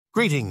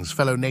Greetings,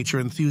 fellow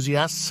nature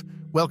enthusiasts.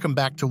 Welcome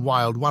back to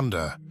Wild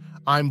Wonder.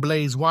 I'm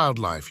Blaze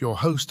Wildlife, your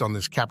host on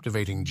this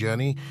captivating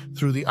journey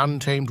through the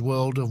untamed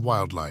world of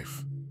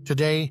wildlife.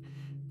 Today,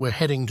 we're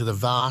heading to the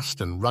vast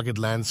and rugged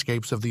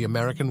landscapes of the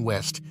American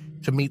West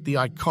to meet the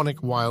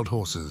iconic wild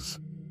horses.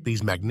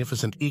 These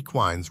magnificent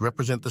equines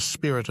represent the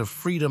spirit of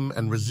freedom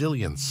and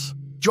resilience.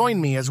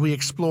 Join me as we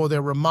explore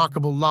their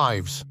remarkable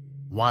lives.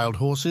 Wild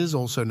horses,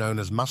 also known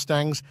as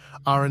Mustangs,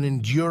 are an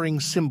enduring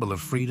symbol of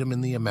freedom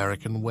in the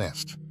American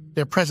West.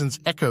 Their presence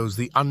echoes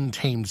the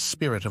untamed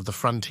spirit of the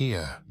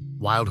frontier.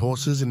 Wild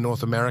horses in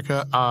North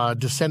America are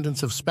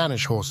descendants of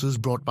Spanish horses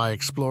brought by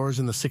explorers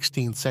in the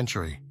 16th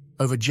century.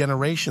 Over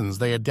generations,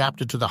 they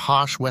adapted to the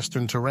harsh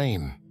western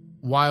terrain.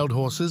 Wild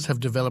horses have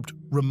developed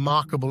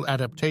remarkable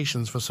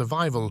adaptations for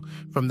survival,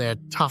 from their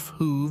tough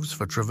hooves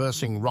for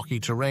traversing rocky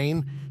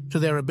terrain to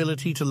their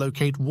ability to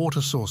locate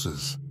water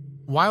sources.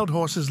 Wild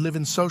horses live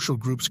in social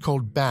groups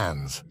called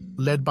bands,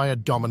 led by a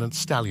dominant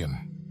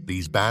stallion.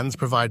 These bands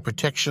provide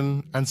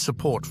protection and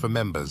support for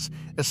members,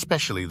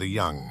 especially the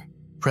young.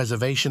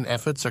 Preservation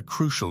efforts are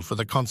crucial for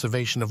the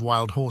conservation of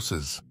wild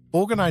horses.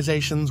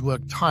 Organizations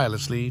work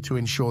tirelessly to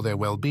ensure their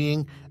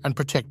well-being and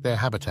protect their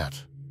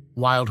habitat.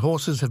 Wild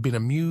horses have been a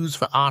muse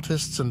for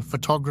artists and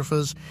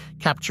photographers,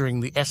 capturing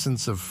the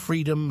essence of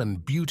freedom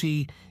and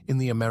beauty in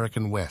the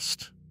American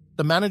West.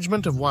 The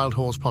management of wild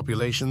horse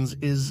populations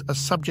is a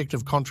subject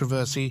of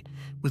controversy,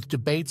 with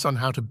debates on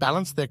how to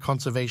balance their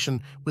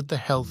conservation with the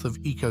health of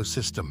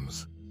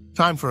ecosystems.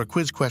 Time for a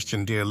quiz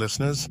question, dear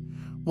listeners.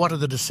 What are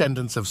the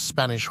descendants of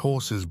Spanish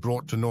horses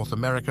brought to North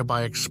America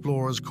by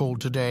explorers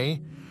called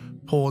today?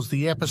 Pause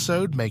the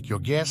episode, make your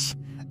guess,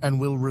 and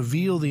we'll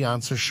reveal the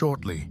answer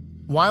shortly.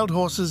 Wild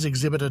horses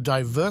exhibit a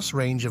diverse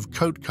range of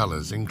coat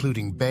colors,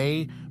 including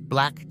bay,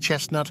 black,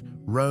 chestnut,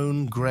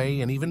 roan,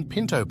 gray, and even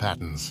pinto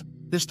patterns.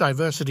 This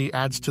diversity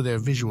adds to their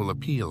visual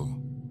appeal.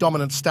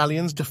 Dominant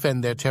stallions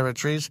defend their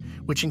territories,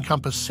 which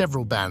encompass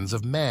several bands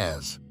of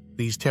mares.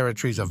 These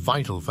territories are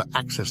vital for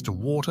access to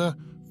water,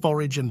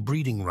 forage, and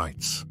breeding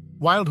rights.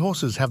 Wild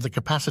horses have the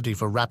capacity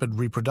for rapid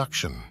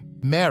reproduction.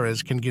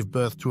 Mares can give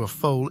birth to a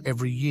foal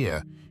every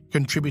year,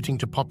 contributing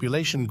to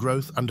population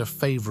growth under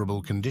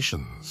favorable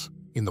conditions.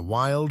 In the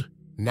wild,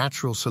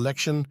 natural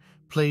selection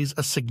plays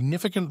a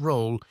significant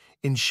role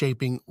in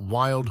shaping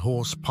wild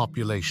horse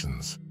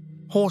populations.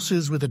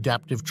 Horses with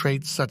adaptive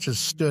traits such as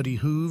sturdy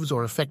hooves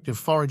or effective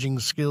foraging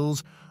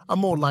skills are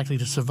more likely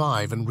to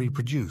survive and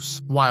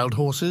reproduce. Wild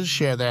horses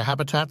share their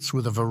habitats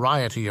with a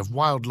variety of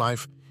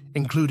wildlife,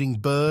 including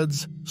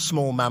birds,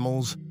 small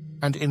mammals,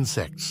 and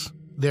insects.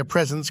 Their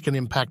presence can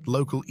impact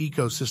local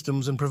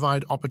ecosystems and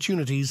provide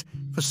opportunities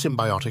for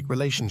symbiotic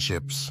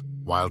relationships.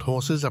 Wild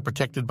horses are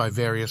protected by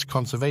various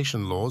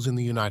conservation laws in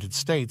the United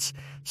States,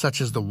 such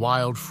as the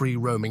Wild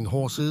Free-Roaming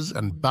Horses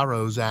and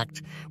Burros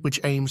Act, which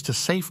aims to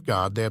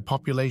safeguard their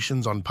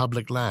populations on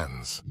public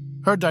lands.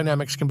 Herd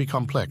dynamics can be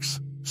complex.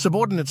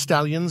 Subordinate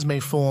stallions may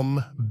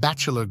form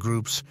bachelor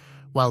groups,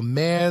 while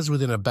mares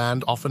within a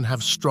band often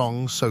have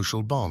strong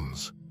social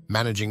bonds.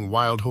 Managing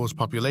wild horse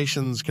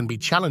populations can be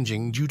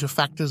challenging due to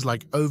factors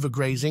like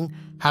overgrazing,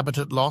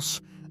 habitat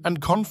loss,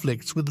 and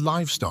conflicts with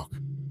livestock.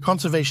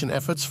 Conservation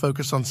efforts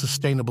focus on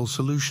sustainable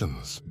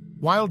solutions.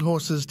 Wild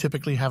horses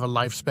typically have a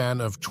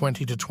lifespan of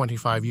 20 to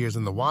 25 years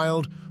in the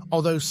wild,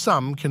 although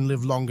some can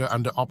live longer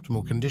under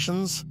optimal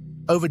conditions.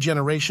 Over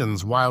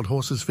generations, wild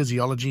horses'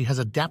 physiology has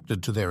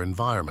adapted to their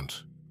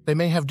environment. They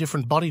may have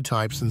different body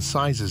types and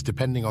sizes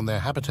depending on their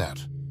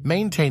habitat.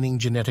 Maintaining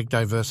genetic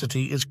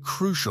diversity is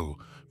crucial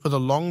for the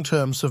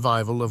long-term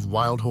survival of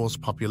wild horse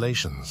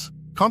populations.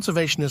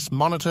 Conservationists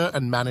monitor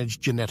and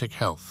manage genetic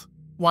health.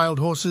 Wild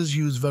horses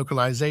use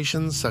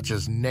vocalizations such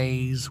as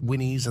neighs,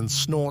 whinnies, and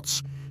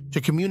snorts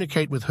to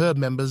communicate with herd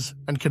members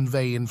and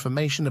convey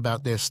information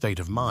about their state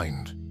of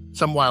mind.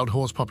 Some wild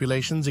horse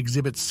populations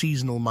exhibit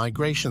seasonal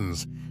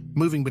migrations,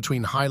 moving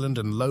between highland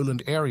and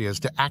lowland areas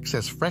to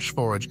access fresh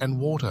forage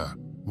and water.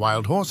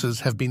 Wild horses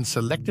have been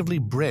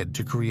selectively bred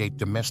to create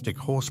domestic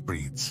horse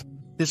breeds.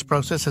 This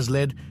process has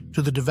led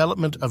to the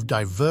development of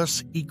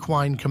diverse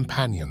equine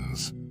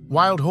companions.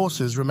 Wild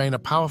horses remain a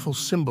powerful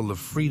symbol of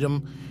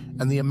freedom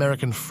and the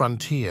American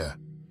frontier,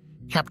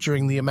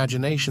 capturing the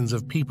imaginations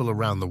of people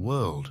around the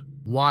world.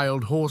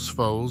 Wild horse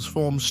foals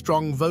form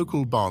strong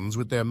vocal bonds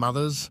with their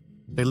mothers.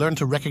 They learn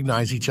to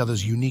recognize each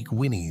other's unique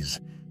whinnies,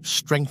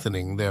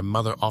 strengthening their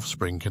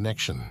mother-offspring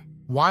connection.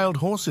 Wild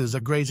horses are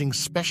grazing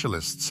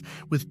specialists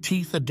with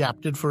teeth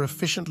adapted for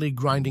efficiently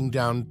grinding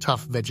down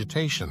tough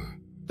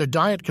vegetation. Their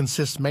diet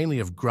consists mainly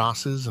of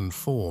grasses and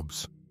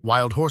forbs.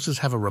 Wild horses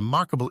have a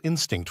remarkable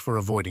instinct for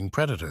avoiding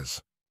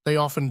predators. They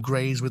often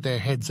graze with their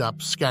heads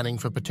up, scanning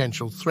for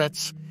potential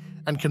threats,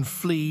 and can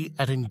flee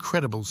at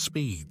incredible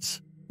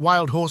speeds.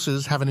 Wild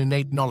horses have an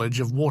innate knowledge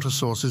of water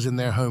sources in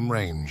their home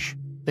range.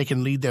 They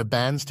can lead their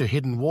bands to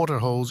hidden water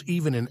holes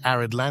even in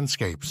arid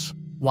landscapes.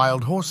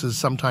 Wild horses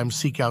sometimes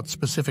seek out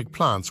specific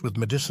plants with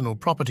medicinal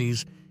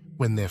properties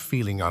when they're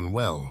feeling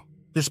unwell.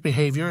 This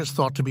behavior is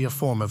thought to be a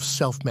form of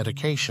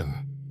self-medication.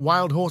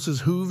 Wild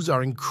horses' hooves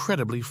are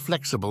incredibly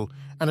flexible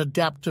and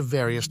adapt to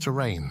various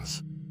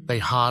terrains. They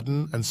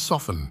harden and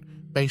soften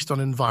based on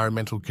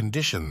environmental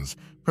conditions,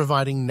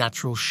 providing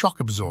natural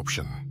shock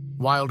absorption.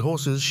 Wild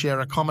horses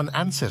share a common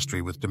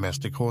ancestry with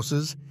domestic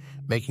horses,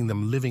 making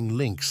them living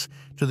links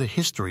to the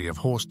history of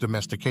horse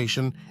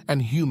domestication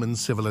and human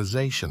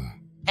civilization.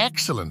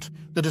 Excellent!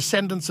 The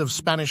descendants of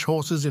Spanish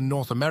horses in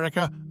North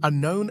America are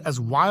known as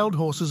wild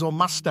horses or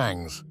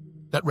Mustangs.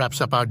 That wraps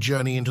up our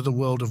journey into the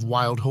world of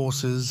wild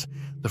horses,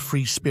 the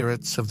free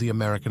spirits of the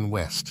American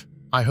West.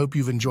 I hope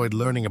you've enjoyed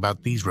learning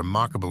about these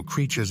remarkable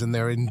creatures and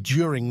their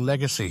enduring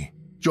legacy.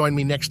 Join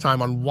me next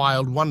time on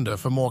Wild Wonder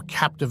for more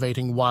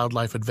captivating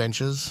wildlife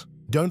adventures.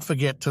 Don't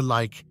forget to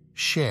like,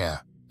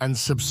 share, and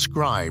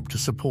subscribe to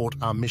support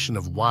our mission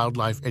of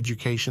wildlife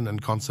education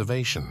and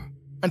conservation.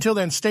 Until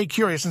then, stay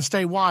curious and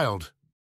stay wild.